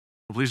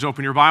Please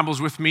open your Bibles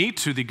with me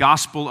to the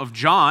Gospel of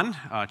John,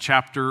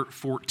 chapter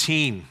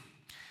 14.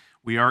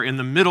 We are in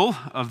the middle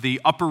of the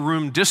upper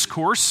room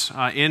discourse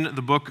in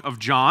the book of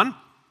John.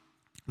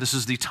 This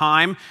is the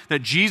time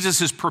that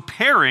Jesus is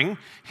preparing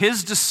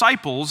his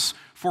disciples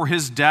for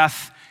his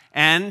death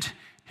and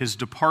his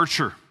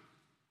departure.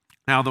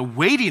 Now, the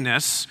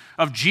weightiness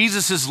of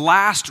Jesus'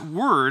 last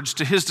words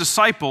to his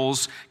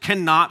disciples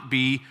cannot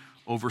be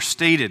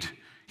overstated.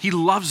 He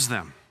loves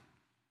them.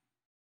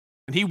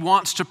 And he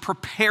wants to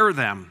prepare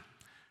them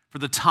for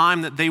the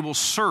time that they will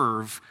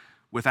serve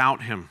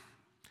without him.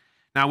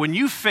 Now, when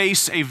you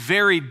face a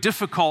very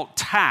difficult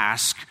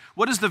task,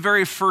 what is the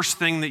very first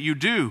thing that you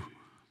do?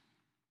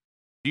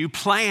 Do you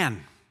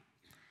plan?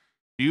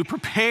 Do you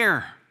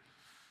prepare?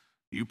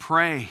 Do you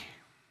pray?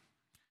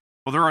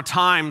 Well, there are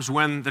times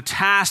when the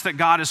task that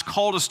God has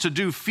called us to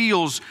do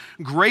feels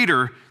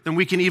greater than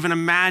we can even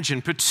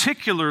imagine,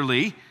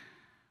 particularly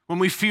when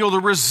we feel the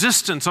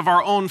resistance of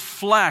our own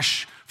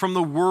flesh from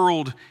the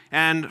world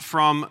and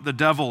from the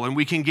devil, and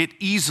we can get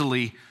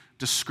easily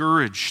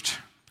discouraged.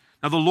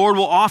 Now, the Lord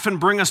will often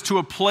bring us to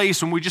a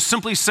place when we just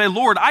simply say,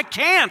 Lord, I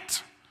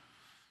can't.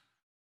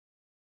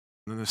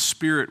 And then the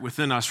Spirit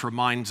within us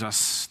reminds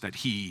us that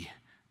He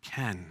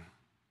can.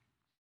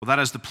 Well, that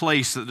is the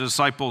place that the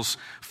disciples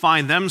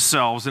find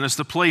themselves, and it's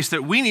the place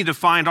that we need to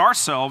find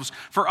ourselves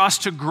for us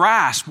to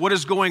grasp what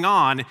is going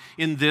on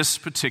in this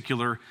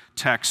particular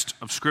text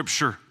of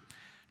Scripture.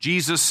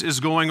 Jesus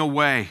is going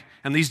away,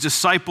 and these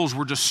disciples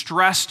were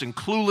distressed and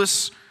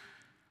clueless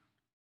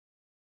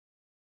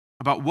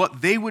about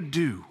what they would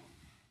do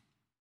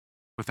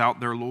without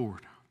their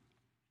Lord.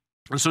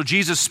 And so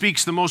Jesus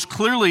speaks the most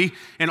clearly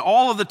in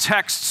all of the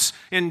texts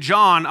in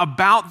John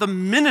about the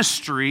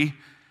ministry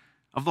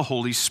of the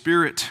Holy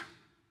Spirit.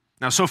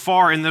 Now, so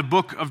far in the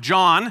book of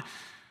John,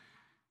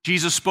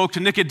 Jesus spoke to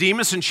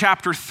Nicodemus in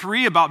chapter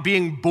 3 about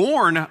being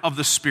born of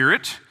the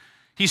Spirit.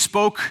 He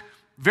spoke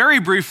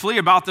very briefly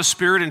about the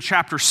Spirit in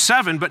chapter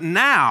 7, but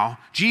now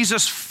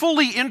Jesus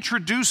fully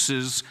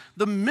introduces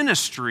the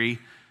ministry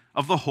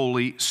of the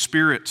Holy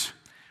Spirit.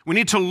 We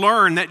need to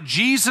learn that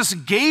Jesus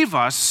gave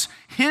us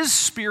His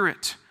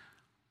Spirit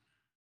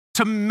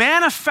to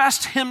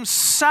manifest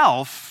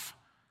Himself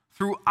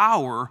through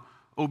our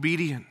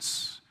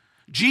obedience.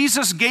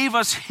 Jesus gave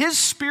us His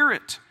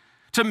Spirit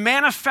to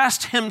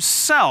manifest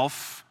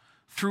Himself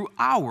through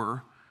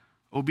our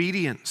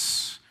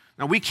obedience.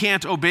 Now, we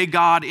can't obey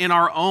God in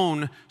our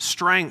own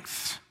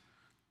strength.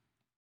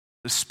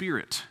 The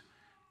Spirit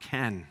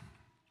can.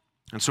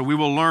 And so we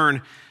will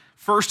learn,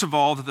 first of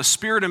all, that the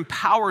Spirit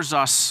empowers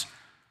us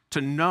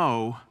to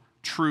know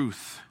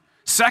truth.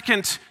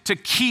 Second, to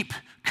keep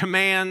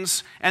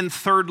commands. And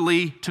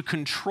thirdly, to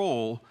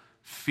control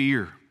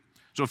fear.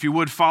 So if you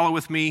would follow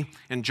with me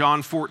in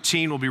John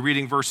 14, we'll be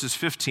reading verses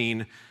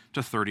 15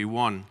 to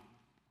 31.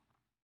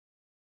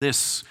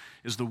 This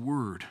is the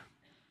word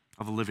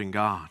of the living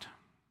God.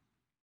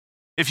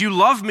 If you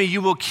love me,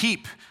 you will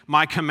keep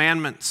my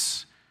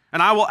commandments.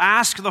 And I will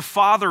ask the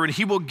Father, and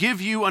He will give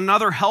you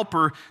another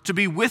helper to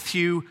be with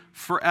you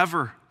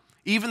forever,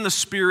 even the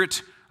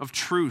Spirit of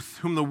truth,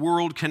 whom the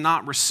world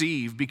cannot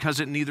receive, because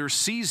it neither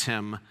sees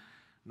Him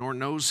nor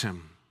knows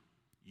Him.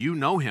 You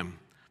know Him,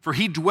 for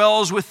He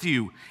dwells with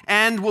you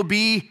and will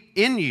be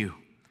in you.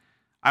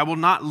 I will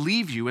not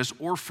leave you as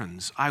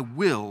orphans. I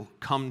will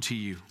come to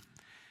you.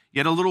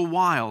 Yet a little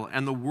while,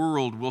 and the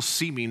world will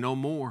see me no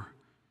more,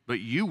 but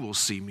you will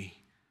see me.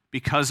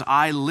 Because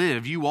I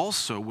live, you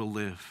also will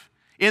live.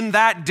 In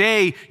that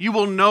day, you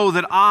will know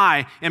that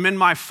I am in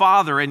my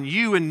Father, and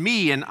you in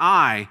me, and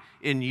I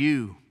in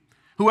you.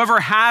 Whoever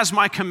has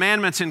my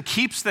commandments and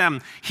keeps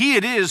them, he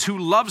it is who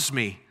loves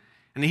me.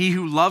 And he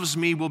who loves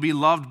me will be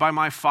loved by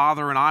my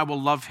Father, and I will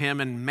love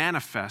him and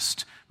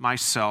manifest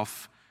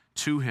myself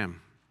to him.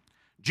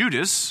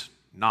 Judas,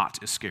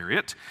 not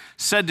Iscariot,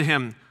 said to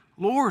him,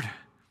 Lord,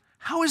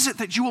 how is it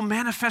that you will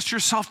manifest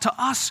yourself to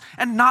us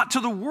and not to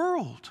the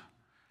world?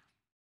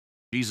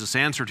 Jesus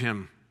answered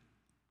him,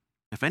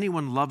 if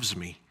anyone loves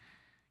me,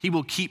 he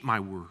will keep my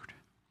word.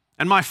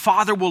 And my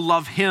Father will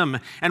love him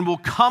and will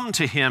come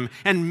to him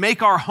and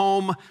make our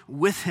home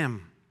with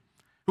him.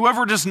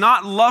 Whoever does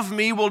not love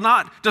me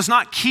does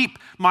not keep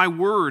my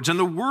words. And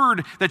the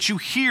word that you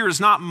hear is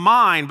not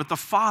mine, but the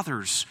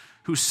Father's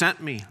who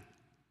sent me.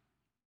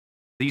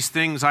 These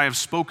things I have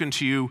spoken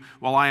to you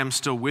while I am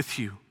still with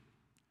you.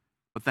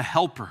 But the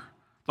Helper,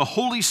 the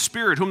Holy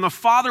Spirit, whom the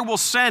Father will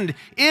send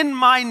in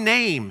my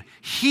name,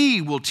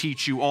 He will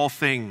teach you all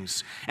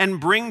things and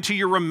bring to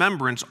your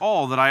remembrance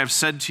all that I have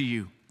said to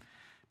you.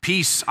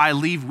 Peace I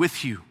leave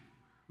with you.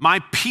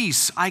 My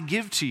peace I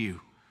give to you.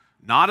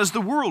 Not as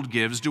the world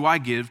gives do I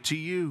give to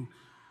you.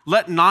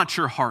 Let not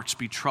your hearts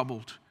be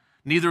troubled,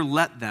 neither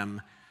let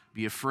them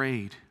be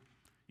afraid.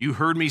 You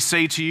heard me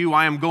say to you,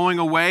 I am going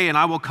away and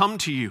I will come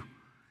to you.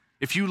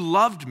 If you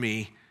loved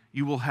me,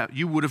 you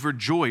would have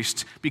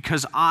rejoiced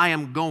because I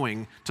am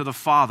going to the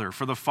Father,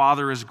 for the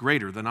Father is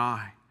greater than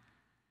I.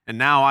 And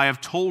now I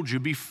have told you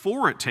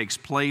before it takes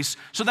place,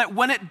 so that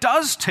when it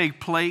does take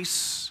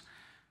place,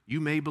 you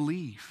may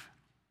believe.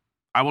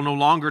 I will no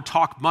longer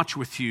talk much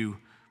with you,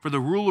 for the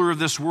ruler of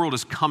this world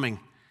is coming.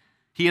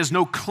 He has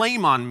no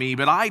claim on me,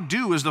 but I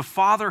do as the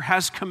Father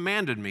has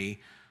commanded me,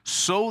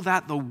 so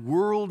that the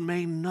world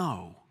may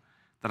know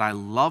that I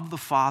love the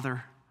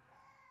Father.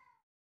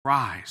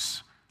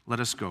 Rise, let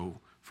us go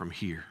from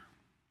here.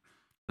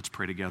 Let's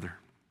pray together.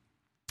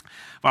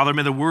 Father,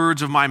 may the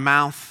words of my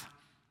mouth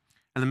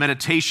and the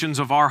meditations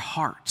of our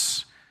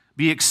hearts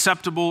be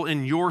acceptable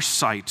in your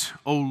sight,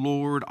 O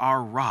Lord,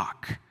 our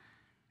rock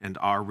and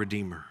our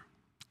Redeemer.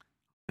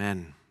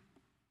 Amen.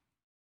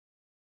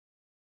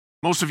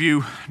 Most of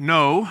you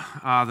know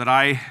that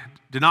I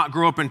did not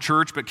grow up in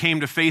church, but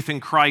came to faith in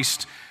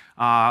Christ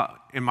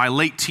in my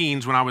late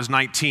teens when I was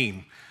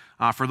 19.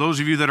 For those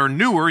of you that are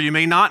newer, you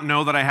may not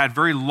know that I had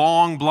very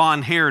long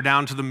blonde hair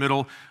down to the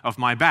middle of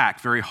my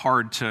back. Very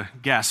hard to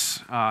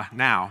guess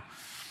now.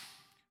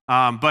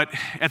 But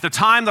at the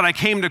time that I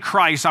came to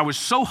Christ, I was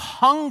so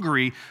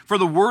hungry for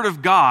the Word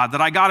of God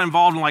that I got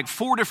involved in like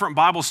 4 different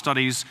Bible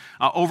studies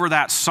over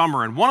that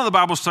summer. And one of the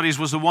Bible studies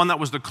was the one that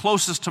was the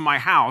closest to my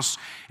house.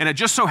 And it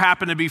just so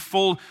happened to be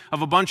full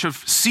of a bunch of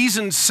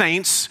seasoned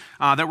saints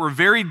that were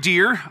very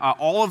dear,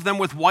 all of them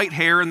with white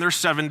hair in their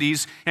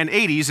 70s and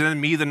 80s, and then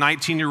me, the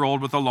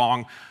 19-year-old with the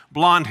long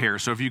blonde hair.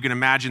 So if you can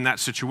imagine that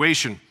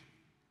situation.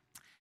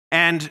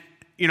 And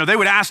they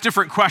would ask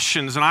different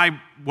questions, and I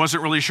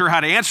wasn't really sure how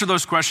to answer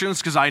those questions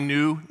because I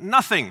knew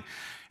nothing.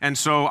 And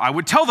so I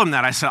would tell them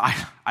that. I said,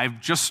 I've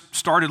just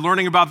started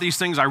learning about these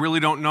things. I really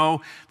don't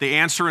know the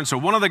answer. And so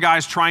one of the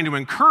guys trying to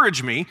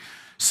encourage me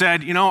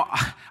said,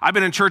 I've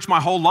been in church my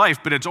whole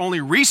life, but it's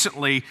only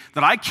recently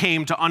that I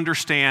came to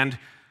understand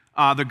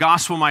the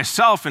gospel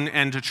myself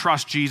and to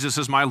trust Jesus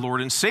as my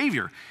Lord and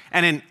Savior.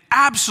 And in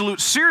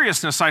absolute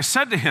seriousness, I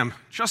said to him,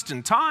 just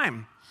in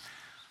time,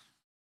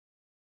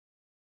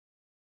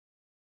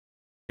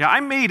 yeah, I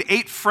made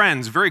 8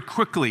 friends very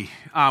quickly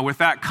with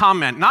that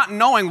comment, not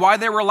knowing why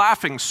they were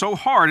laughing so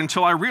hard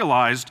until I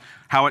realized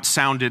how it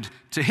sounded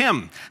to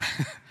him.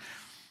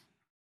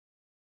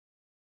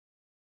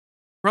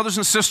 Brothers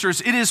and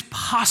sisters, it is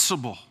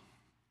possible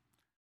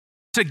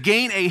to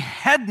gain a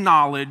head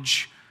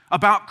knowledge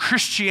about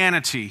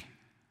Christianity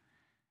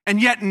and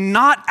yet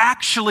not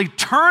actually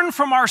turn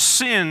from our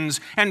sins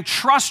and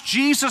trust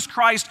Jesus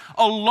Christ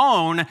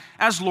alone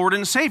as Lord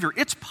and Savior.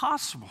 It's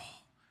possible.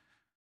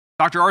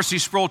 Dr. R.C.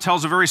 Sproul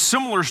tells a very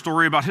similar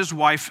story about his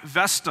wife,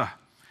 Vesta.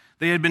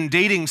 They had been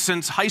dating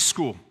since high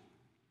school,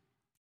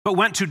 but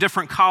went to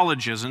different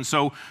colleges. And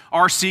so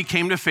R.C.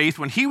 came to faith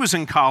when he was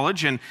in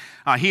college, and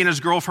he and his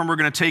girlfriend were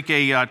going to take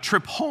a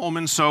trip home.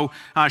 And so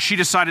she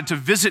decided to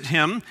visit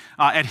him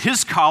at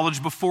his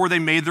college before they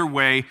made their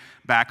way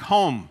back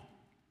home.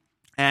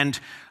 And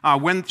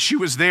when she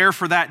was there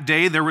for that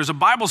day, there was a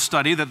Bible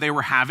study that they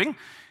were having.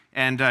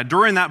 And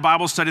during that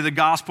Bible study, the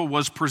gospel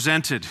was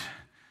presented.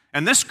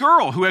 And this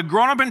girl, who had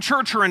grown up in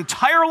church her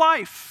entire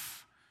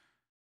life,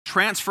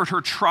 transferred her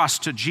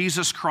trust to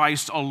Jesus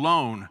Christ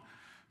alone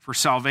for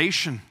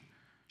salvation.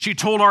 She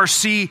told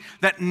R.C.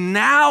 that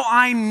now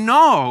I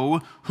know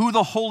who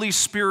the Holy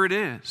Spirit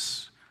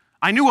is.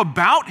 I knew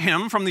about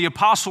him from the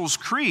Apostles'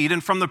 Creed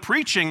and from the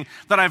preaching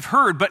that I've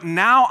heard, but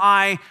now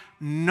I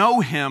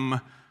know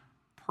him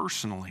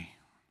personally.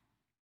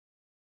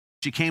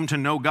 She came to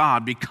know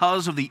God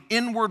because of the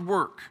inward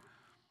work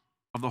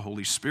of the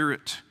Holy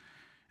Spirit.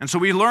 And so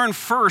we learn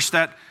first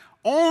that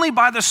only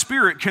by the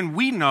Spirit can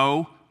we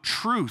know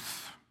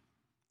truth.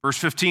 Verse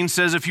 15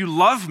 says, if you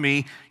love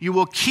me, you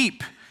will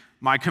keep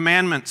my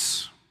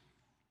commandments.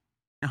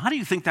 Now, how do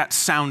you think that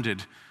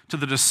sounded to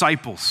the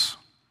disciples?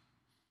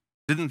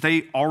 Didn't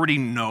they already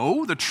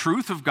know the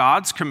truth of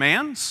God's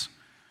commands?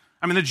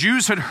 I mean, the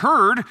Jews had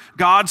heard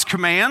God's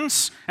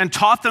commands and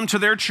taught them to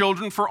their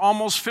children for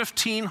almost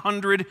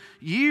 1,500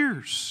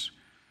 years.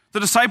 The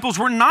disciples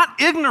were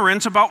not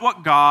ignorant about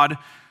what God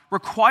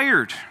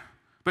required.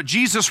 But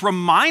Jesus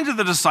reminded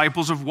the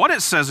disciples of what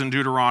it says in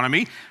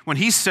Deuteronomy when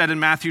he said in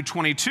Matthew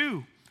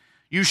 22,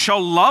 you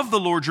shall love the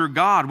Lord your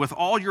God with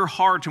all your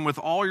heart and with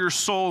all your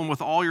soul and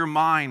with all your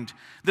mind.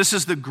 This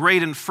is the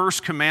great and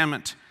first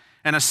commandment.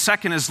 And a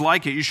second is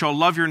like it. You shall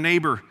love your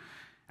neighbor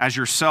as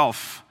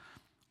yourself.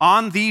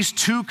 On these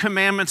 2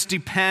 commandments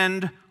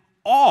depend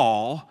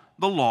all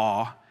the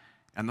law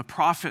and the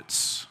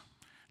prophets.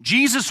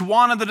 Jesus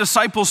wanted the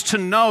disciples to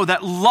know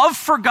that love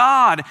for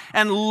God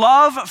and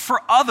love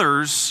for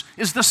others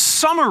is the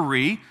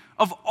summary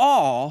of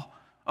all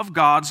of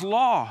God's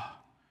law.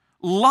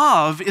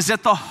 Love is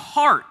at the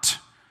heart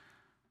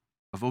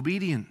of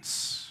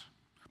obedience.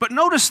 But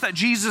notice that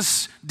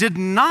Jesus did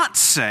not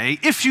say,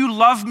 if you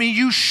love me,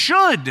 you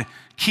should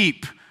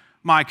keep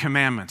my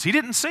commandments. He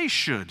didn't say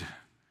should.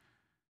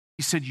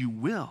 He said you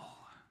will.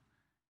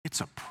 It's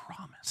a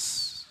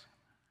promise.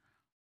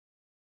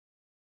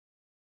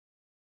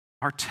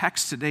 Our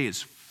text today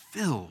is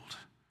filled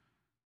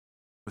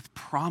with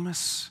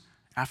promise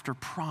after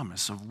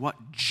promise of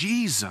what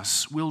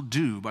Jesus will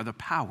do by the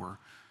power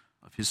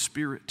of his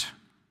Spirit.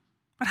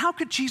 But how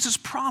could Jesus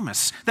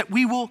promise that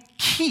we will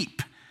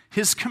keep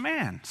his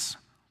commands?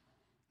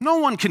 No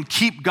one can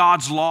keep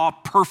God's law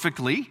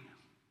perfectly.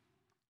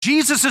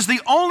 Jesus is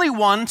the only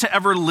one to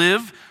ever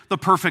live the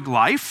perfect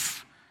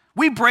life.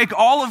 We break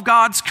all of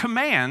God's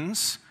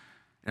commands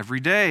every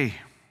day.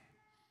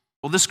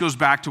 Well, this goes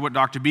back to what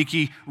Dr.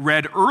 Beakey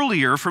read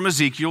earlier from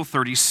Ezekiel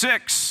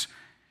 36.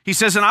 He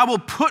says, "And I will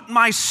put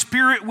my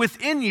spirit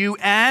within you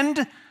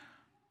and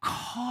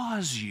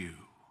cause you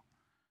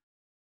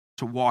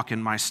to walk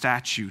in my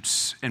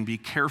statutes and be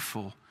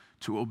careful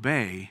to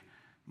obey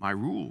my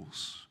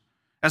rules."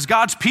 As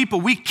God's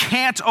people, we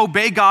can't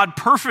obey God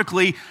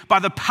perfectly by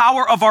the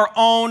power of our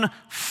own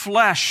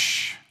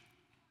flesh,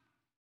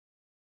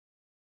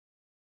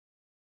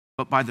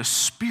 but by the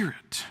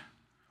Spirit,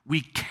 we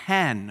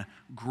can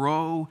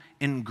grow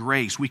in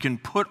grace. We can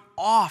put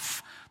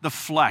off the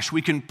flesh.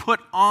 We can put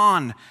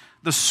on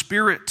the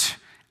Spirit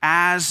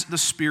as the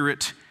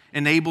Spirit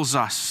enables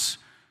us.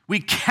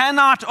 We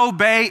cannot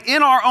obey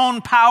in our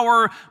own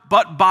power,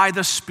 but by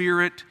the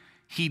Spirit,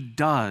 He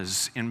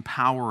does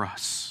empower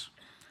us.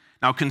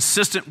 Now,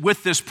 consistent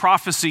with this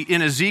prophecy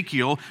in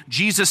Ezekiel,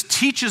 Jesus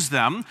teaches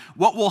them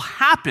what will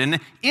happen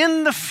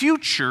in the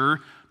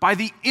future by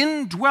the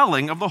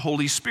indwelling of the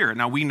Holy Spirit.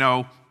 Now, we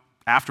know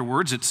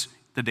afterwards it's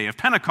the day of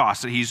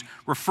Pentecost that he's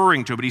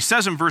referring to, but he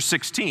says in verse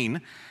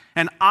 16,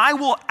 "And I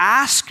will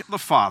ask the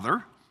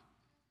Father,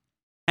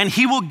 and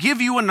he will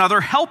give you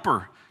another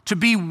helper to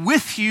be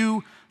with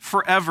you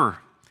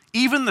forever,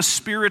 even the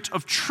Spirit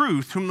of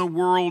truth, whom the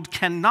world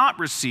cannot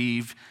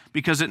receive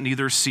because it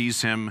neither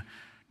sees him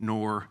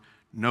nor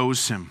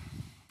knows him."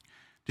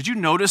 Did you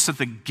notice that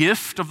the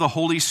gift of the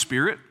Holy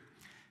Spirit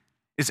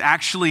is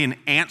actually an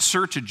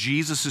answer to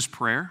Jesus'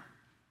 prayer?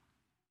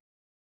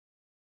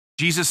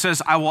 Jesus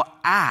says, "I will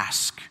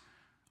ask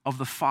of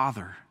the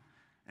Father,"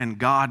 and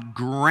God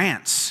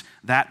grants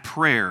that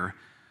prayer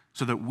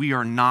so that we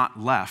are not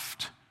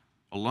left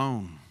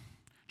alone.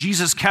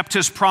 Jesus kept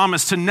his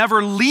promise to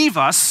never leave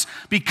us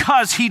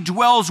because he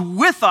dwells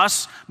with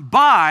us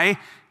by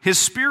his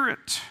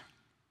Spirit,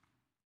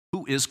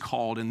 who is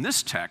called in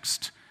this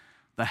text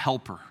the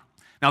Helper.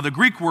 Now, the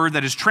Greek word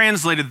that is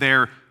translated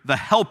there, the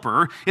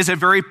Helper, is a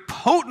very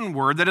potent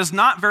word that is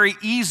not very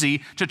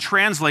easy to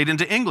translate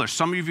into English.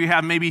 Some of you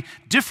have maybe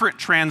different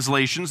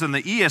translations than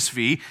the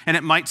ESV, and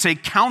it might say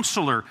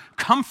counselor,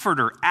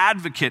 comforter,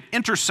 advocate,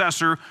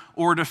 intercessor,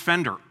 or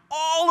defender.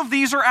 All of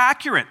these are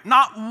accurate.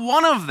 Not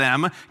one of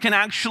them can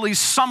actually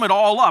sum it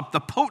all up,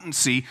 the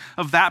potency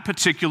of that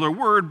particular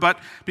word, but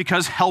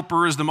because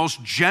helper is the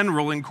most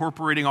general,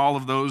 incorporating all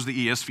of those, the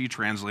ESV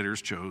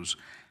translators chose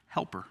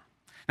helper.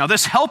 Now,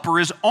 this helper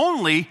is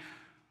only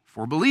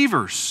for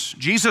believers.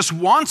 Jesus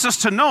wants us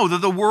to know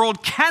that the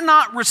world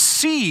cannot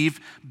receive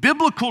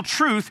biblical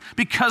truth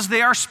because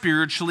they are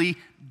spiritually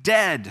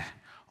dead.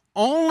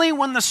 Only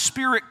when the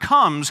Spirit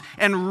comes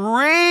and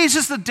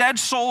raises the dead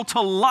soul to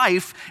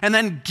life and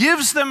then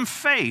gives them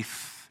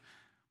faith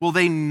will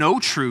they know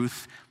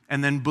truth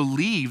and then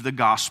believe the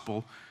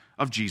gospel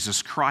of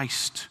Jesus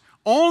Christ.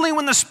 Only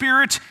when the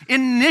Spirit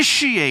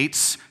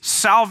initiates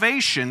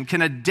salvation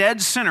can a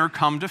dead sinner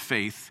come to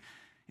faith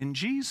in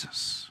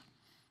Jesus.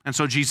 And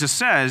so Jesus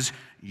says,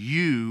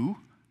 "You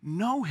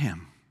know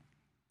him,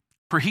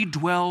 for he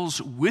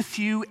dwells with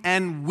you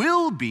and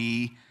will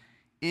be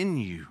in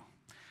you."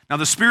 Now,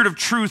 the Spirit of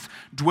truth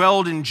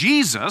dwelled in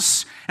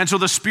Jesus, and so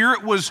the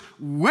Spirit was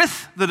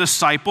with the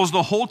disciples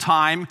the whole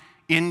time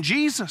in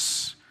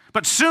Jesus.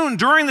 But soon,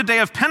 during the day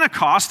of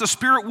Pentecost, the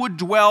Spirit would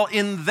dwell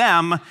in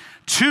them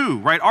too,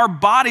 right? Our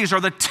bodies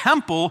are the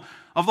temple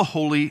of the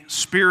Holy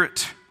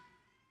Spirit.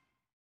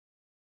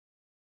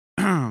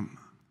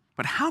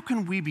 But how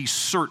can we be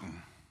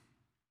certain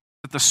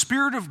that the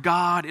Spirit of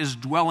God is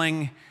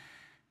dwelling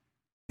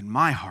in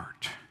my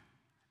heart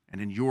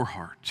and in your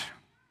heart?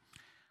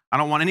 I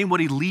don't want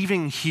anybody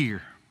leaving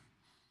here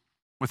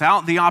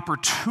without the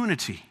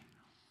opportunity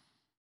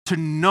to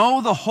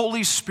know the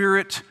Holy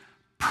Spirit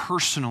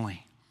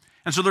personally.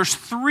 And so there's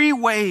 3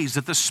 ways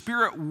that the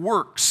Spirit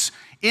works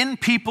in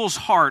people's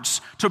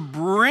hearts to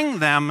bring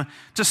them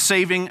to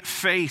saving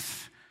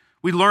faith.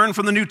 We learn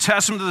from the New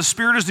Testament that the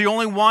Spirit is the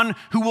only one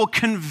who will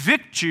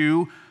convict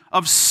you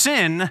of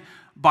sin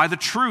by the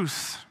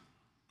truth,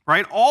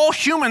 right? All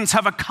humans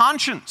have a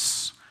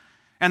conscience.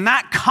 And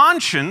that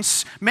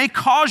conscience may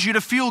cause you to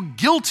feel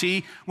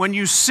guilty when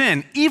you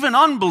sin. Even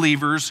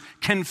unbelievers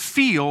can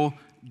feel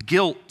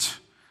guilt.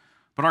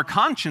 But our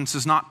conscience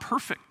is not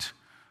perfect.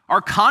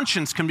 Our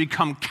conscience can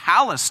become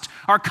calloused.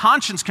 Our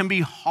conscience can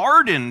be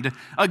hardened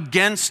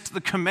against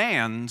the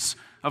commands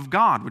of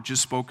God, which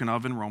is spoken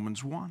of in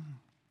Romans 1.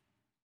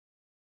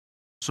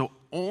 So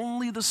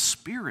only the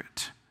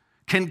Spirit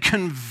can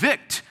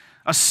convict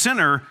a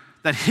sinner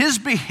that his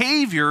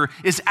behavior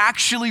is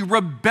actually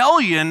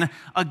rebellion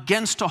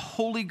against a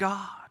holy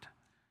God.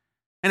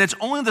 And it's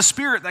only the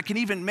Spirit that can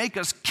even make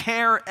us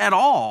care at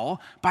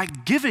all by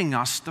giving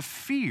us the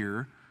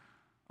fear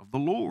of the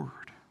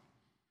Lord.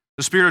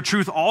 The Spirit of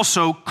truth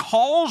also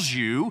calls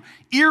you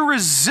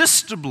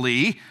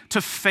irresistibly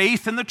to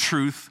faith in the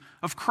truth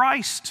of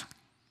Christ.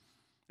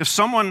 If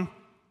someone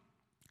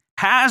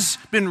has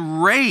been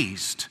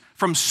raised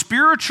from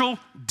spiritual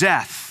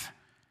death,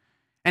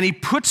 and he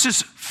puts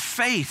his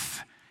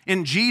faith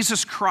in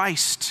Jesus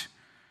Christ,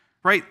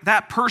 right,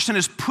 that person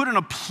is put in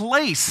a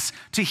place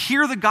to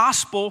hear the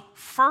gospel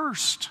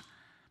first.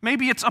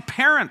 Maybe it's a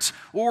parent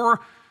or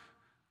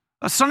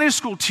a Sunday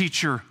school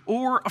teacher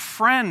or a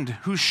friend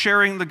who's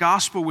sharing the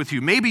gospel with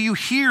you. Maybe you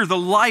hear the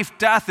life,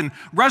 death, and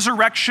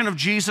resurrection of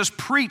Jesus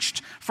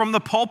preached from the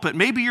pulpit.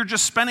 Maybe you're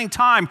just spending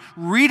time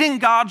reading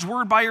God's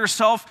word by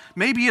yourself.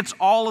 Maybe it's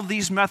all of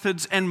these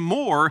methods and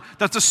more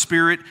that the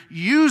Spirit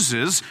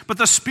uses, but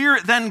the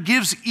Spirit then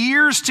gives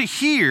ears to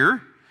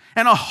hear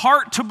and a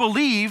heart to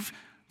believe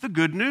the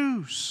good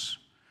news.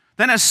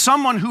 Then as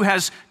someone who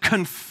has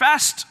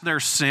confessed their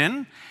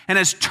sin and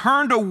has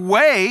turned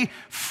away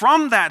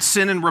from that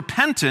sin in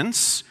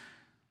repentance,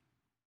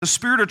 the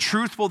Spirit of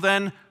truth will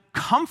then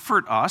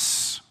comfort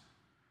us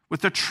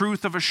with the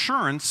truth of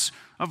assurance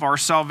of our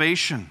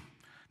salvation.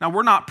 Now,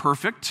 we're not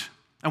perfect,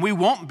 and we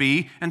won't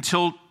be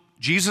until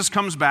Jesus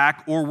comes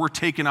back or we're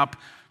taken up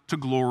to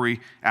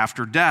glory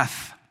after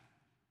death.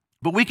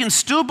 But we can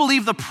still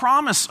believe the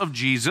promise of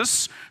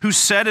Jesus, who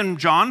said in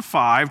John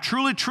 5,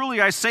 "Truly, truly,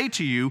 I say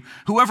to you,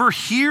 whoever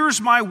hears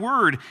my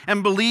word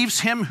and believes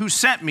him who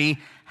sent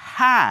me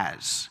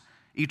has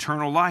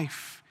eternal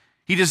life.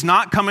 He does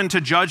not come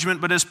into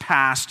judgment, but has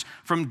passed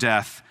from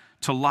death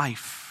to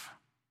life."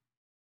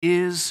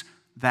 Is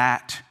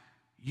that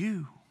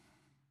you?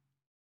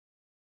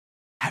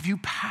 Have you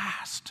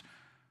passed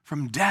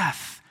from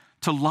death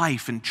to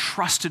life and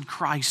trusted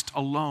Christ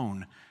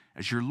alone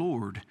as your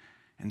Lord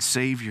and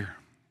Savior?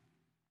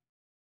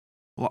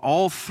 Well,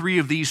 all three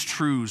of these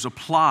truths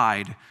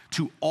applied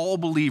to all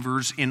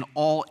believers in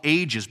all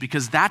ages,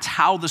 because that's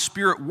how the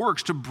Spirit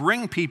works to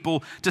bring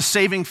people to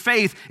saving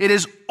faith. It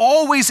has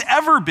always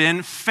ever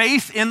been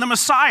faith in the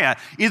Messiah,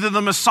 either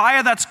the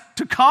Messiah that's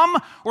to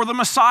come or the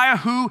Messiah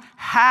who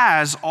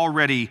has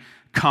already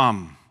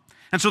come.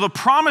 And so the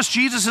promise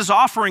Jesus is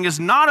offering is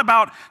not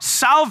about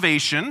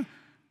salvation,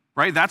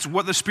 right? That's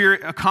what the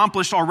Spirit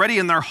accomplished already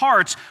in their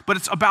hearts, but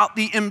it's about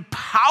the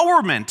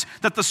empowerment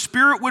that the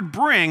Spirit would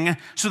bring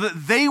so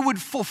that they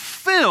would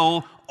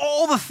fulfill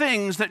all the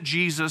things that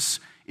Jesus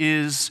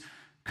is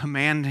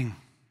commanding.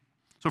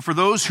 So for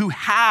those who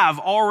have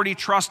already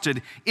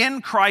trusted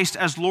in Christ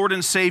as Lord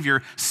and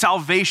Savior,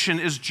 salvation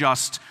is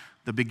just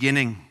the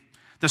beginning.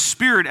 The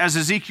Spirit, as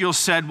Ezekiel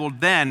said, will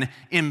then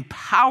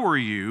empower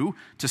you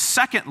to,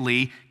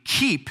 secondly,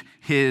 keep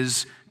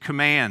His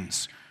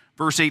commands.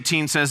 Verse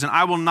 18 says, "And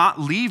I will not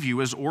leave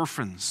you as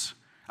orphans.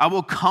 I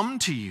will come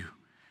to you.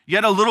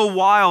 Yet a little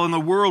while and the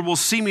world will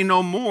see me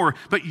no more,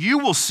 but you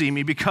will see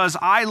me. Because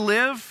I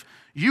live,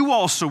 you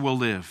also will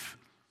live.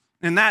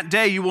 In that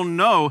day you will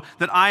know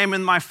that I am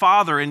in my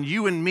Father, and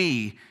you in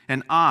me,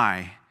 and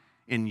I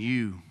in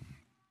you."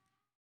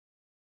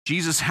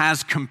 Jesus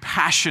has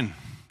compassion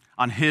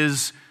on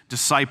his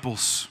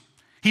disciples.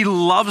 He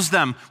loves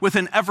them with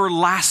an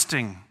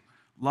everlasting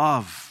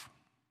love.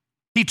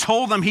 He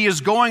told them he is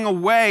going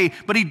away,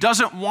 but he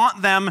doesn't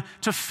want them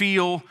to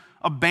feel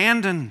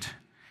abandoned.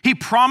 He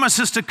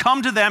promises to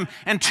come to them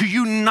and to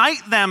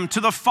unite them to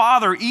the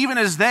Father, even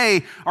as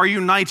they are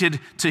united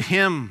to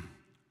him.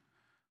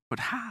 But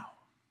how?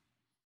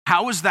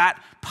 How is that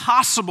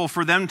possible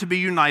for them to be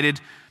united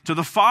to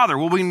the Father?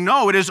 Well, we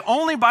know it is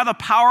only by the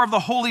power of the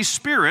Holy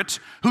Spirit,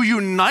 who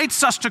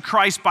unites us to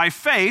Christ by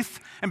faith.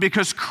 And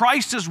because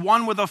Christ is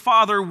one with the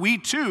Father, we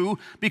too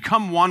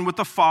become one with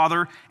the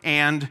Father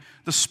and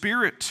the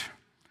Spirit.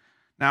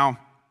 Now,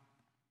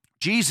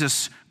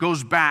 Jesus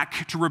goes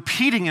back to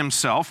repeating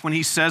himself when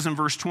he says in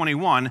verse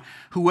 21,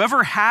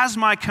 "Whoever has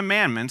my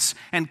commandments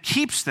and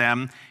keeps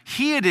them,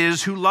 he it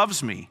is who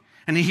loves me.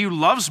 And he who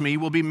loves me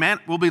will be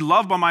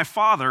loved by my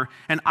Father,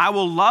 and I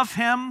will love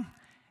him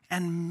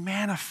and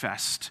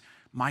manifest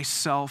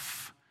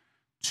myself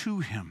to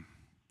him."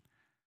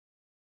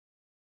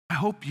 I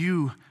hope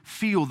you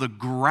feel the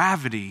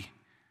gravity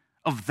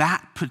of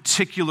that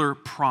particular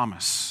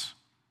promise.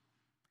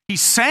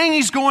 He's saying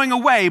he's going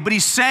away, but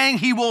he's saying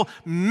he will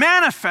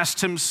manifest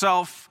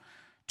himself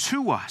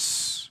to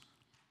us.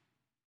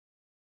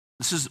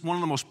 This is one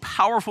of the most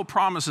powerful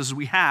promises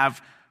we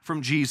have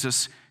from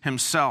Jesus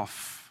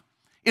himself.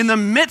 In the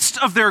midst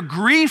of their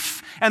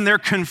grief and their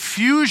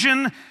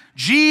confusion,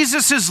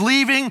 Jesus is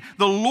leaving.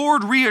 The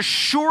Lord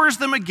reassures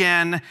them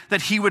again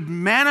that he would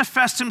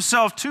manifest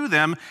himself to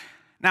them.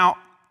 Now,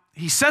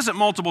 he says it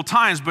multiple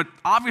times, but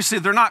obviously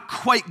they're not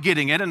quite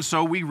getting it, and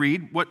so we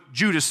read what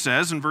Judas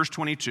says in verse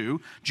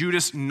 22.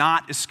 Judas,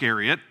 not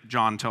Iscariot,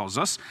 John tells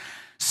us,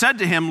 said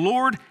to him,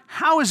 "Lord,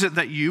 how is it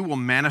that you will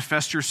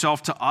manifest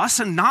yourself to us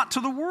and not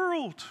to the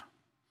world?"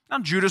 Now,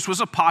 Judas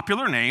was a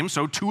popular name,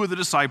 so two of the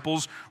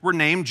disciples were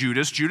named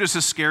Judas. Judas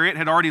Iscariot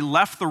had already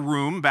left the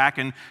room back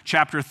in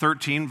chapter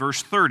 13,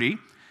 verse 30.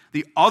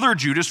 The other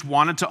Judas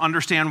wanted to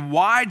understand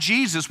why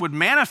Jesus would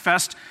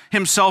manifest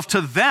himself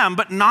to them,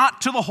 but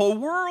not to the whole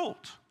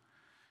world.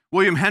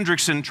 William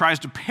Hendrickson tries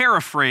to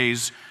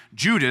paraphrase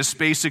Judas,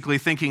 basically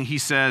thinking he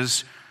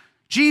says,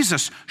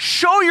 "Jesus,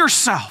 show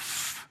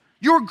yourself,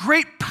 your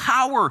great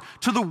power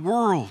to the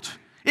world,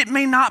 It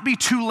may not be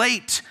too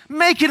late.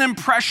 Make an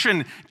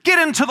impression. Get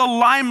into the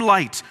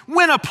limelight.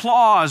 Win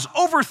applause.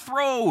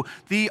 Overthrow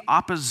the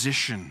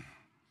opposition.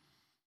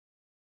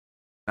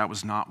 That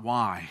was not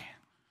why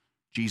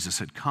Jesus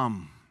had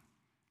come.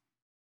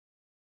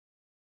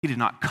 He did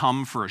not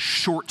come for a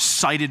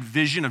short-sighted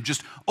vision of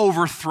just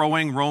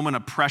overthrowing Roman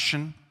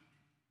oppression.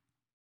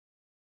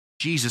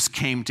 Jesus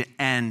came to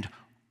end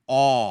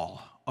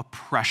all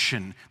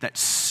oppression that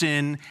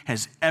sin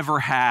has ever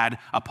had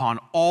upon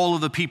all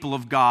of the people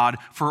of God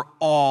for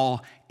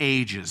all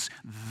ages.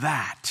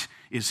 That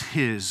is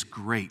his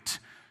great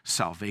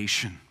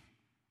salvation.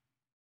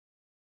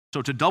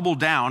 So to double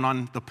down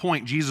on the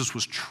point Jesus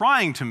was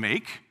trying to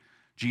make,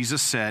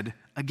 Jesus said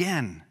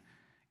again,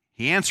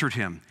 he answered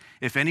him,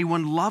 "If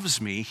anyone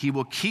loves me, he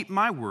will keep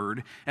my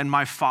word, and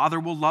my Father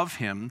will love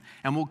him,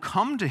 and will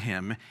come to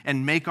him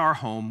and make our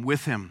home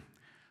with him.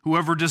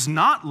 Whoever does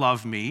not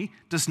love me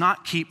does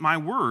not keep my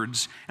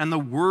words, and the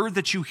word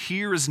that you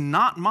hear is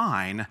not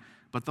mine,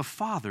 but the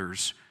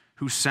Father's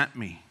who sent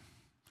me."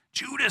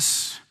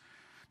 Judas,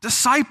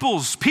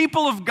 disciples,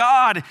 people of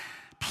God,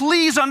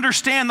 please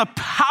understand the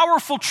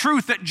powerful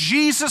truth that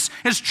Jesus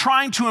is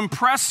trying to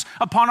impress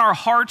upon our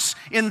hearts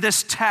in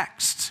this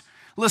text.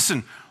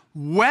 Listen,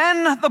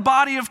 when the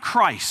body of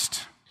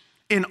Christ,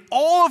 in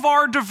all of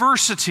our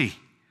diversity,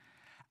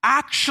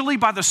 actually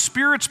by the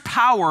Spirit's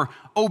power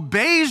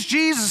obeys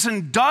Jesus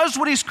and does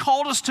what he's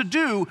called us to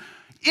do,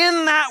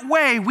 in that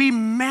way we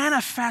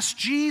manifest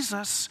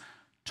Jesus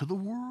to the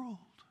world.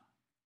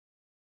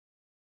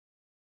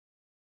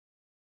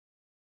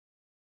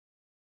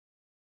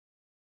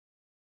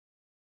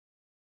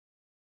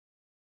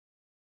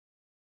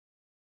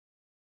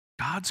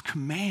 God's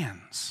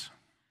commands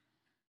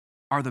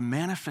are the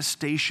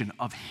manifestation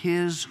of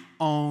his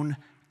own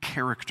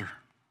character.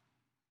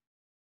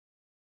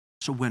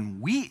 So when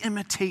we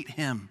imitate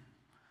him,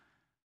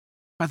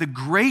 by the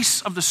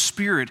grace of the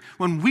Spirit,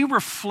 when we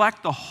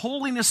reflect the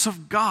holiness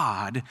of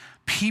God,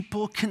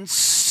 people can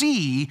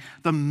see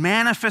the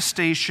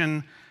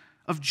manifestation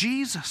of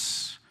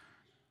Jesus.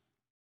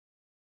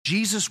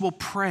 Jesus will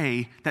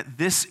pray that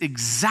this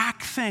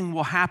exact thing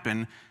will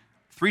happen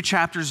 3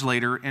 chapters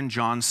later in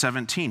John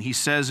 17. He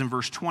says in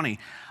verse 20,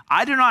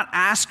 "I do not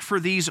ask for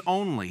these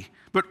only,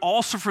 but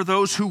also for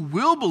those who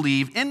will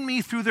believe in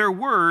me through their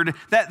word,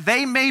 that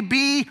they may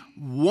be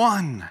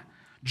one.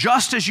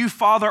 Just as you,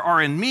 Father,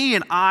 are in me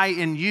and I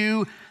in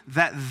you,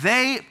 that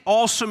they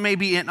also may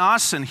be in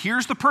us." And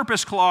here's the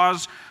purpose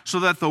clause, "so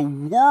that the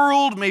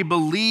world may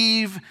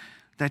believe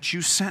that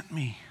you sent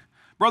me."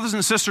 Brothers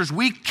and sisters,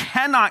 we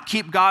cannot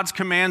keep God's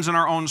commands in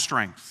our own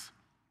strength.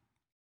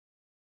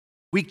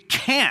 We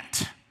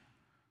can't,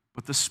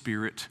 but the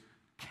Spirit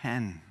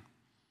can.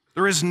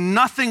 There is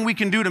nothing we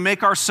can do to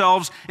make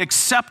ourselves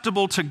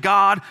acceptable to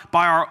God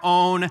by our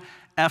own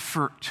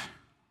effort.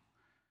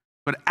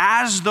 But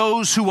as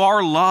those who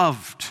are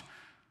loved,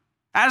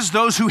 as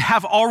those who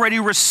have already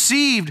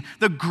received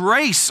the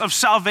grace of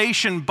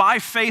salvation by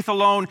faith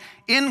alone,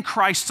 in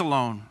Christ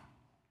alone,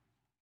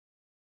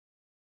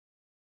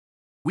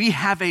 we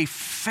have a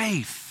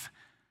faith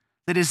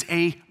that is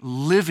a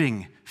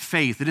living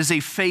faith. It is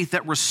a faith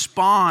that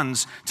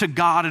responds to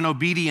God in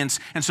obedience.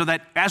 And so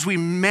that as we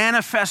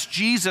manifest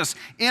Jesus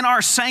in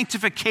our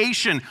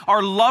sanctification,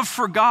 our love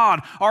for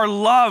God, our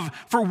love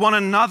for one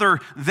another,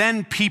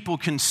 then people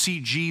can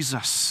see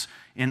Jesus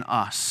in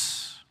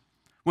us.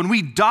 When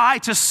we die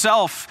to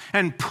self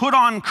and put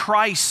on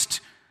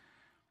Christ,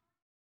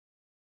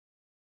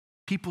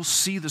 people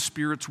see the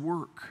Spirit's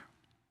work.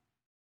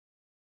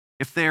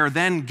 If they are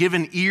then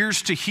given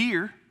ears to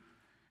hear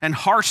and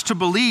hearts to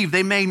believe,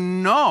 they may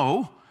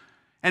know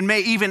and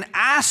may even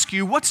ask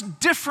you, "What's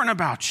different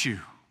about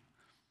you?"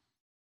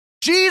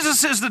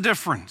 Jesus is the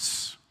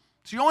difference.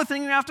 It's the only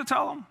thing you have to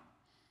tell them.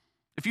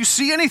 If you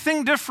see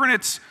anything different,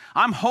 it's,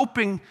 "I'm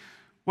hoping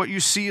what you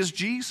see is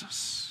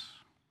Jesus."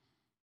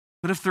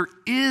 But if there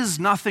is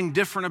nothing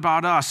different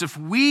about us, if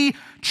we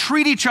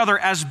treat each other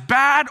as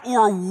bad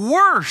or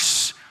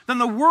worse than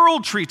the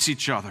world treats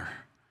each other,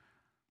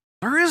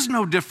 there is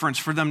no difference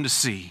for them to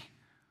see.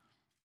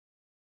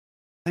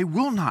 They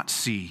will not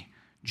see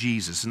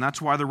Jesus. And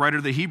that's why the writer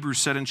of the Hebrews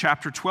said in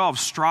chapter 12,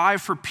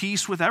 "Strive for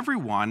peace with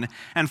everyone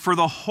and for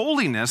the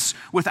holiness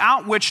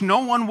without which no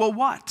one will"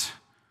 what?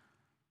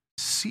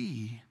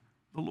 "See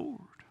the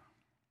Lord."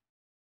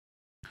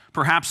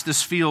 Perhaps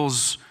this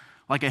feels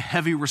like a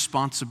heavy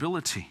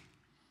responsibility.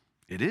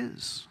 It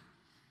is.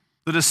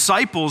 The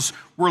disciples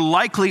were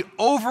likely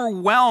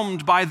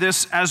overwhelmed by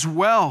this as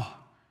well.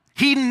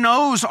 He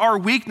knows our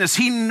weakness.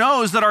 He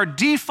knows that our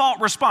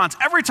default response,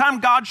 every time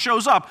God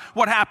shows up,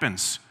 what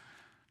happens?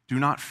 Do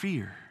not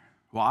fear.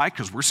 Why?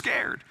 Because we're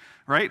scared,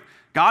 right?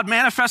 God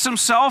manifests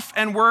himself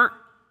and we're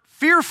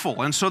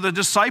fearful. And so the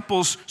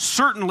disciples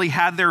certainly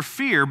had their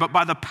fear, but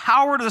by the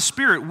power of the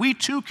Spirit, we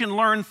too can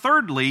learn,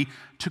 thirdly,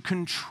 to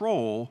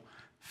control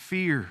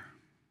fear.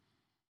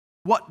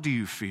 What do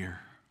you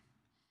fear?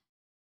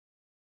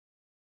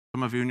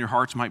 Some of you in your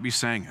hearts might be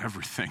saying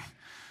everything.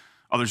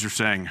 Others are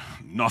saying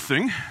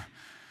nothing,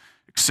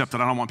 except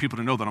that I don't want people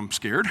to know that I'm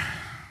scared.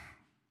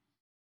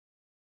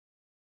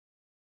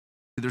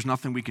 There's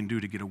nothing we can do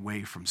to get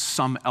away from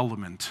some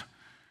element of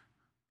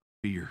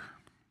fear.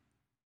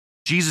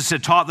 Jesus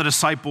had taught the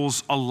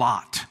disciples a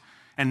lot,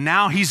 and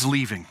now he's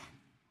leaving.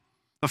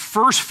 The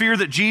first fear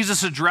that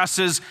Jesus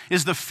addresses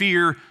is the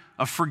fear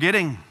of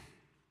forgetting.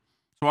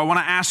 So I want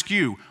to ask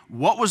you,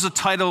 what was the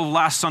title of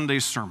last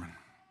Sunday's sermon?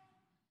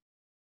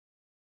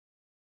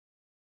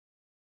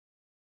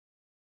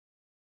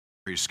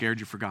 Are you scared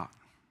you forgot?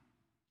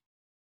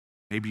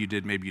 Maybe you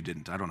did, maybe you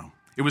didn't. I don't know.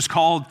 It was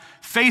called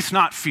Faith,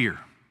 Not Fear.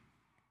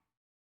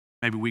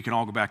 Maybe we can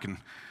all go back and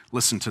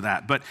listen to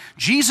that. But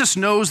Jesus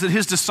knows that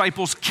his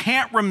disciples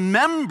can't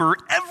remember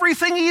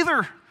everything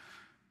either.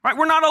 Right?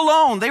 We're not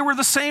alone. They were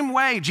the same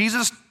way.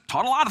 Jesus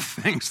taught a lot of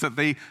things that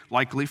they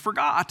likely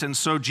forgot. And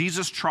so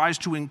Jesus tries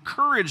to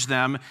encourage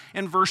them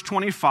in verse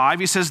 25.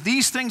 He says,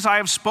 "These things I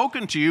have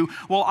spoken to you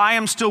while I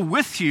am still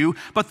with you,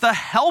 but the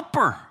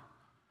Helper,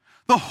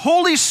 the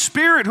Holy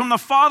Spirit, whom the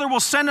Father will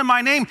send in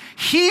my name,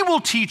 he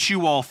will teach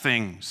you all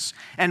things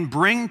and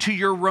bring to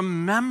your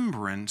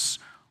remembrance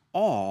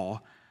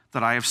all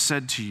that I have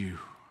said to you."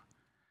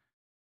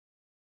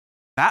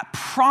 That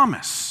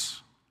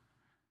promise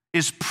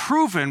is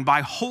proven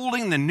by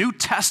holding the New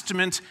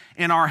Testament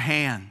in our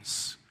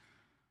hands,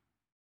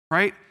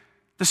 right?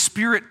 The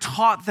Spirit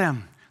taught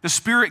them. The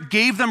Spirit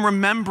gave them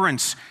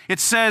remembrance. It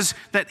says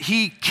that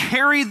he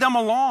carried them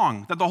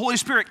along, that the Holy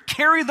Spirit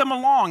carried them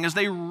along as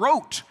they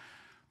wrote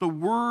the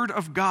Word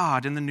of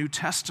God in the New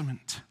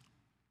Testament.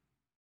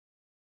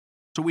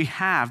 So we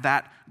have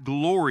that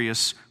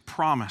glorious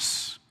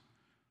promise.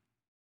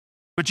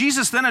 But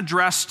Jesus then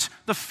addressed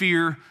the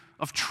fear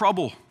of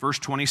trouble. Verse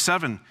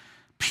 27,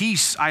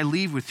 "Peace I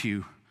leave with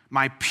you,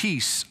 my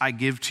peace I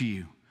give to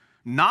you.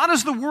 Not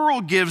as the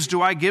world gives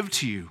do I give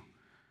to you.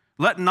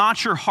 Let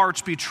not your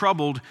hearts be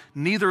troubled,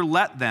 neither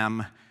let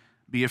them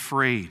be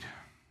afraid."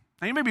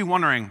 Now you may be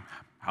wondering,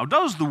 how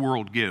does the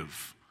world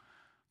give?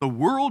 The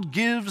world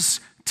gives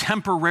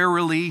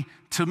temporarily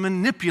to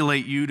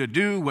manipulate you to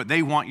do what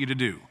they want you to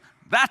do.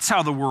 That's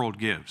how the world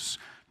gives.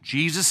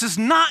 Jesus is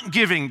not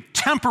giving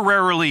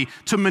temporarily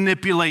to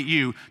manipulate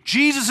you.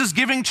 Jesus is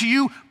giving to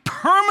you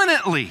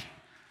permanently,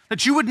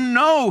 that you would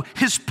know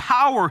his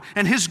power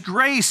and his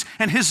grace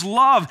and his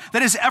love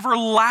that is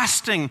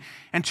everlasting,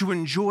 and to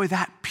enjoy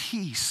that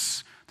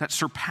peace that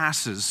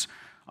surpasses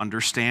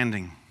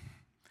understanding.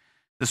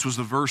 This was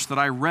the verse that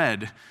I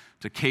read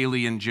to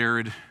Kaylee and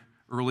Jared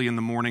early in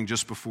the morning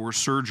just before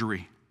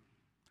surgery.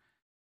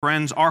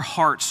 Friends, our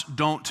hearts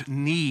don't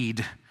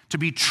need to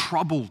be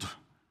troubled.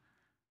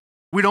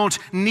 We don't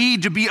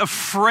need to be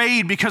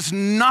afraid because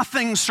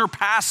nothing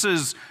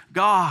surpasses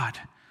God.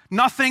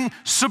 Nothing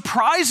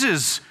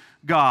surprises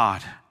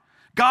God.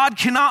 God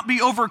cannot be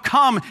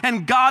overcome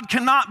and God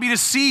cannot be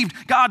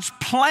deceived. God's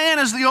plan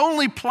is the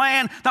only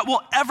plan that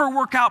will ever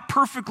work out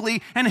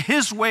perfectly, and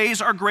his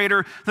ways are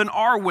greater than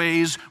our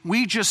ways.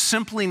 We just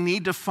simply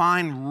need to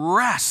find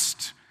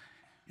rest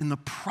in the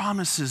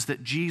promises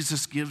that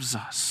Jesus gives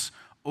us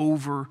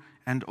over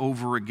and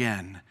over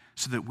again,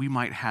 so that we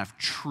might have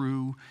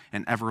true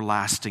and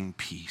everlasting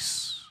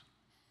peace.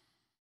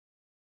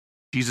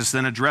 Jesus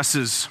then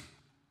addresses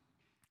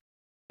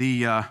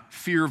the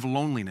fear of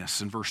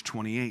loneliness in verse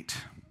 28.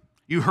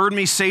 "You heard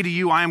me say to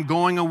you, I am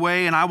going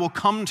away and I will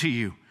come to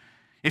you.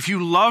 If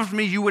you loved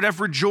me, you would have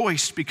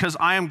rejoiced because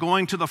I am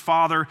going to the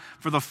Father,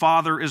 for the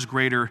Father is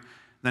greater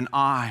than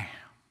I."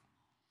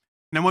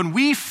 Now, when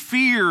we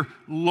fear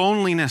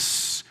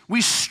loneliness,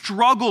 we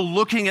struggle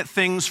looking at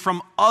things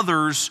from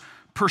others'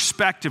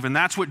 perspective. And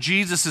that's what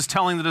Jesus is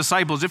telling the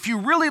disciples. If you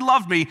really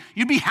loved me,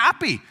 you'd be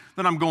happy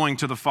that I'm going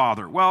to the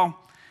Father. Well,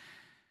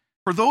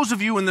 for those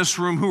of you in this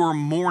room who are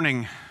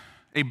mourning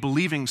a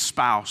believing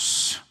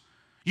spouse,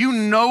 you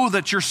know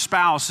that your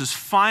spouse is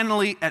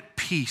finally at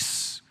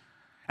peace.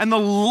 And the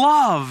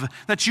love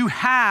that you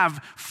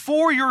have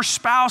for your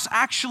spouse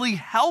actually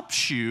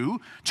helps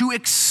you to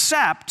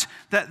accept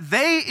that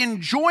they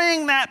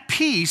enjoying that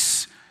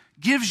peace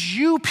gives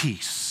you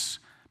peace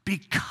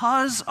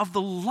because of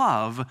the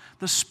love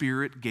the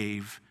Spirit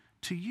gave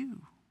to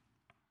you.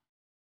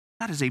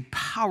 That is a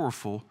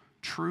powerful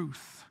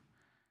truth.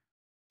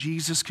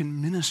 Jesus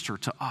can minister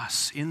to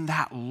us in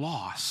that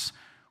loss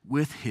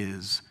with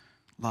his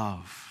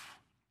love.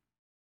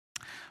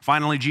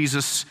 Finally,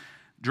 Jesus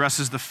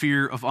addresses the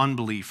fear of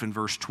unbelief in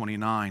verse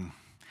 29.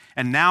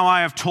 "And now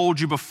I have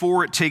told you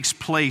before it takes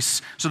place,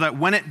 so that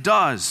when it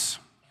does,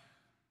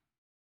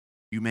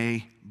 you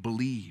may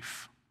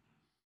believe.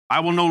 I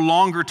will no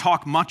longer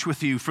talk much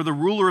with you, for the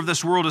ruler of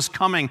this world is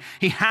coming.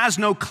 He has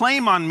no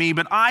claim on me,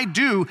 but I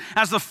do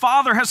as the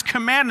Father has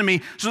commanded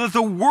me, so that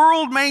the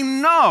world may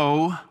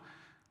know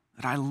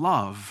that I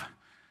love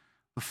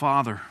the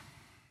Father."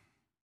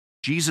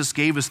 Jesus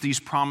gave us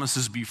these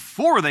promises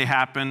before they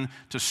happen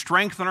to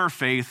strengthen our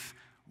faith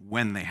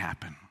when they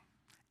happen.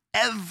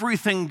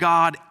 Everything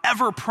God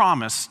ever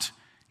promised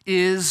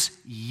is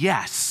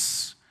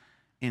yes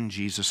in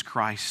Jesus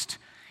Christ.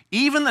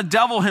 Even the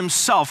devil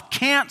himself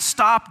can't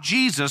stop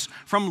Jesus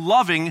from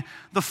loving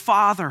the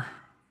Father.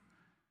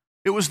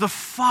 It was the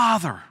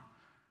Father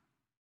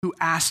who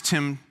asked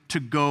him to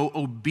go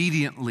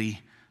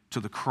obediently to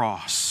the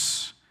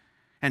cross.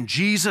 And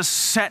Jesus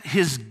set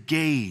his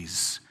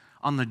gaze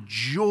on the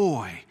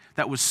joy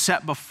that was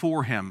set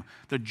before him,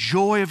 the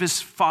joy of his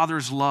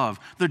Father's love,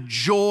 the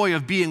joy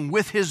of being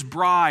with his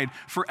bride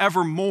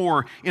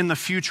forevermore in the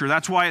future.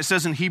 That's why it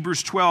says in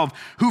Hebrews 12,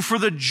 who for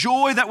the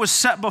joy that was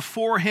set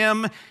before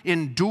him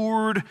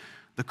endured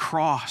the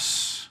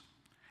cross.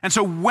 And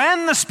so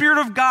when the Spirit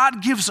of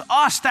God gives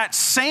us that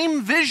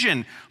same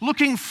vision,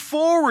 looking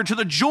forward to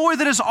the joy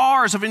that is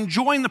ours of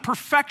enjoying the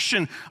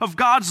perfection of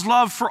God's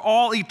love for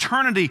all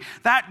eternity,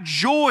 that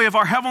joy of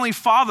our Heavenly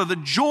Father, the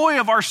joy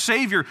of our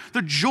Savior,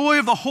 the joy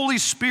of the Holy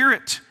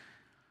Spirit,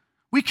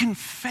 we can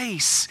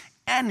face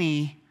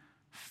any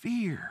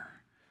fear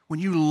when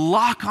you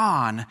lock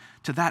on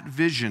to that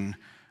vision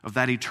of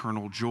that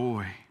eternal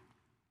joy.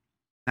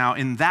 Now,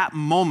 in that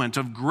moment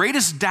of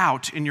greatest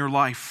doubt in your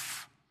life,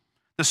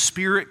 the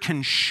Spirit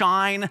can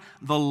shine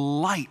the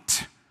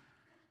light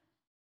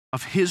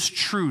of His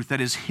truth that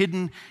is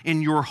hidden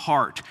in your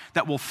heart,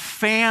 that will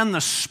fan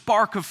the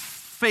spark of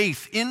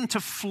faith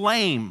into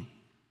flame,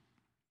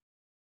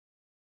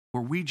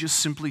 where we just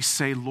simply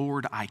say,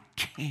 Lord, I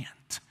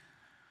can't,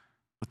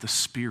 but the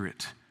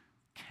Spirit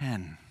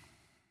can.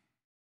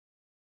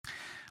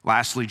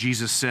 Lastly,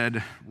 Jesus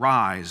said,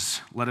 rise,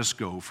 let us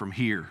go from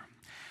here.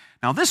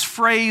 Now, this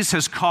phrase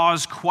has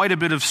caused quite a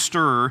bit of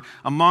stir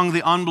among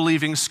the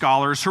unbelieving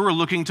scholars who are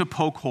looking to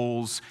poke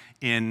holes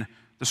in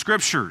the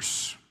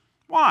Scriptures.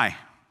 Why?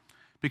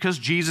 Because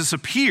Jesus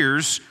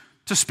appears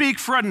to speak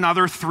for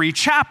another 3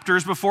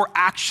 chapters before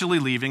actually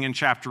leaving in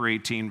chapter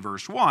 18,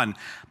 verse 1.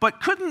 But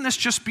couldn't this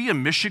just be a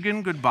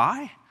Michigan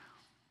goodbye?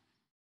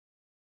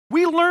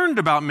 We learned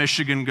about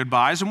Michigan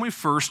goodbyes when we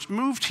first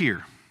moved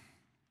here.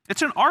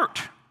 It's an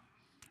art.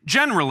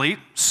 Generally,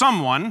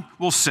 someone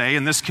will say,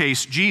 in this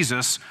case,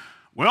 Jesus,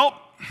 well,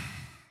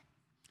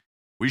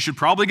 we should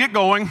probably get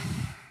going.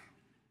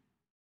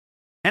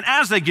 And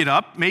as they get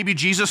up, maybe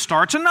Jesus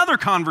starts another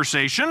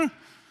conversation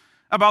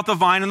about the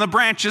vine and the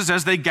branches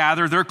as they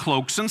gather their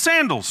cloaks and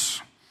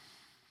sandals.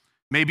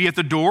 Maybe at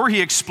the door,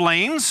 he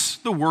explains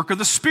the work of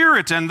the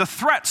Spirit and the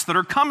threats that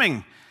are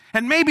coming.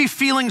 And maybe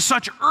feeling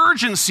such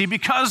urgency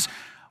because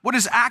what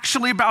is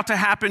actually about to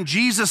happen,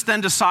 Jesus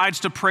then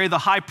decides to pray the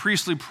high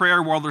priestly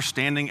prayer while they're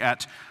standing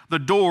at the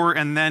door,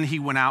 and then he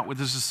went out with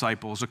his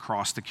disciples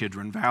across the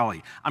Kidron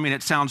Valley. I mean,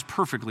 it sounds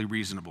perfectly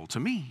reasonable to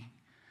me,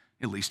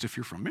 at least if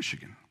you're from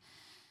Michigan.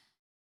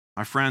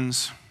 My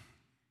friends,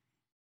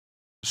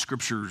 the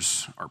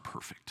Scriptures are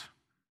perfect.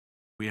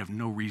 We have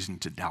no reason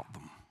to doubt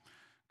them.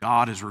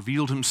 God has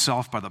revealed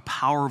himself by the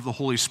power of the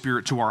Holy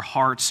Spirit to our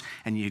hearts,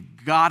 and you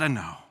gotta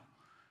know,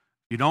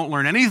 you don't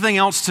learn anything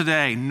else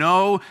today,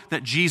 know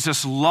that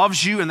Jesus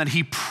loves you and that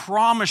he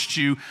promised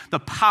you the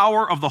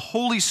power of the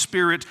Holy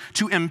Spirit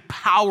to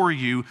empower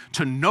you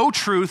to know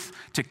truth,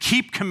 to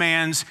keep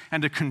commands,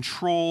 and to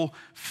control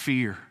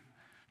fear.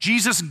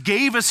 Jesus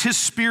gave us his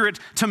Spirit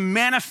to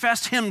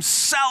manifest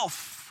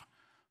himself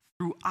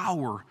through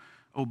our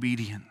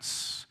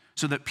obedience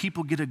so that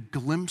people get a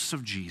glimpse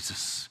of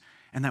Jesus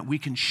and that we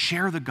can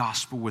share the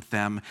gospel with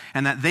them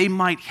and that they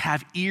might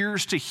have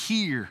ears to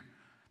hear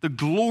the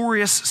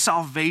glorious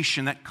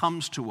salvation that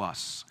comes to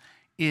us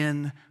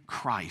in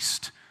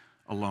Christ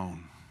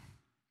alone.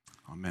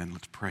 Amen.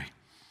 Let's pray.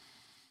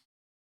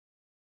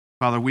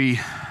 Father, we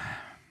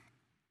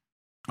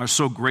are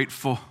so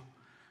grateful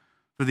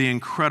for the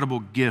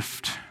incredible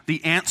gift,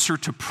 the answer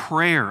to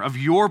prayer, of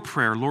your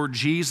prayer, Lord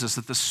Jesus,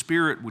 that the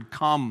Spirit would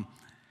come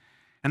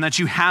and that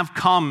you have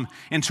come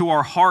into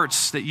our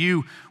hearts, that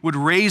you would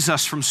raise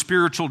us from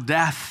spiritual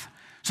death,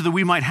 so that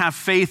we might have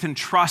faith and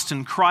trust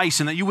in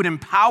Christ, and that you would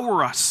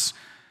empower us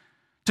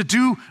to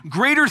do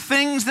greater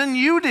things than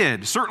you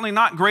did. Certainly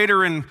not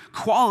greater in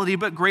quality,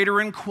 but greater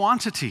in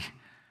quantity.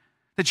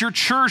 That your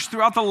church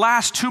throughout the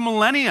last 2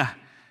 millennia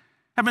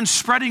have been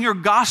spreading your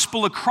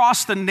gospel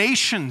across the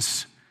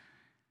nations.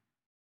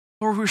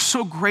 Lord, we're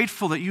so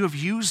grateful that you have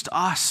used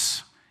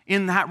us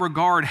in that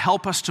regard.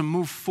 Help us to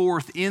move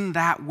forth in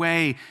that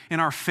way in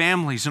our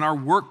families, in our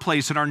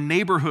workplace, in our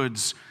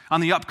neighborhoods,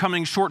 on the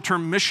upcoming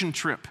short-term mission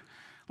trip.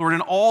 Lord,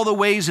 in all the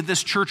ways that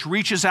this church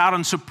reaches out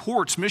and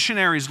supports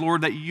missionaries, Lord,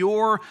 that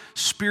your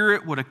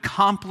Spirit would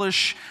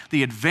accomplish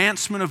the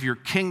advancement of your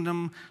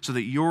kingdom so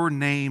that your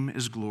name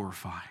is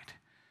glorified.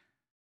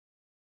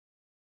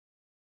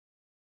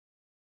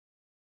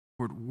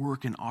 Lord,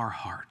 work in our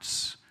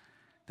hearts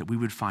that we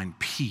would find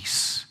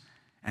peace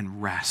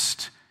and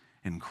rest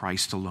in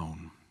Christ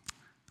alone.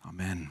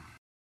 Amen.